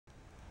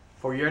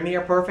For your near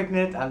perfect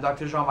knit, I'm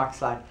Dr. Jean-Marc.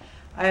 I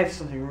have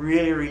something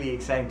really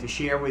exciting to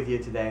share with you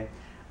today.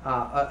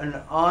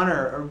 An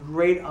honor, a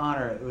great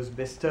honor, it was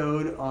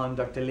bestowed on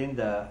Dr.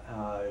 Linda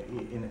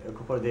a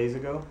couple of days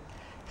ago.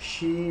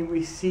 She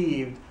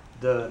received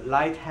the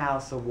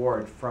Lighthouse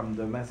Award from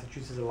the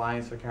Massachusetts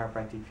Alliance for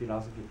Chiropractic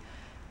Philosophy.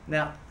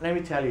 Now, let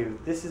me tell you,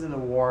 this is an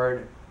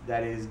award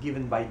that is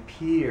given by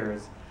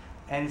peers,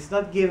 and it's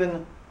not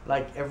given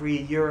like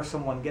every year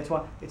someone gets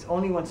one. It's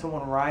only when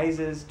someone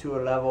rises to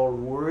a level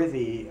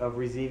worthy of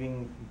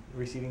receiving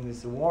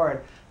this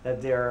award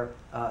that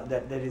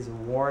that is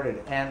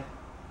awarded. And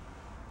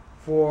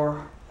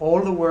for all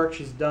the work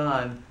she's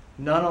done,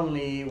 not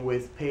only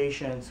with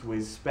patients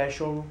with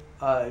special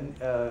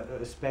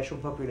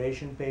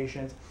population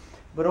patients,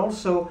 but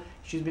also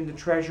she's been the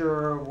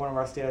treasurer of one of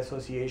our state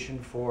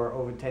associations for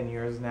over 10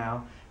 years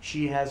now.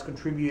 She has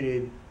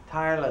contributed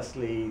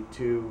tirelessly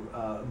to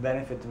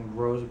benefit and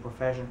grow the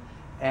profession,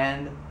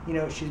 and you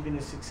know, she's been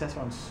a success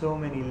on so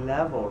many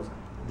levels,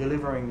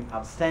 delivering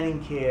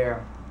outstanding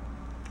care,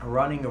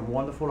 running a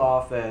wonderful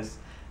office,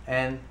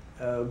 and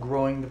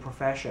growing the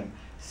profession.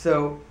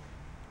 So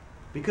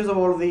because of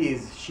all of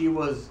these, she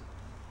was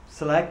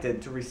selected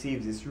to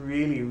receive this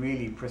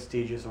really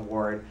prestigious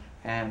award,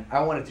 and I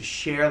wanted to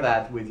share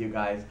that with you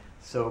guys.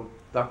 So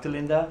Dr.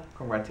 Linda,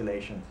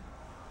 congratulations.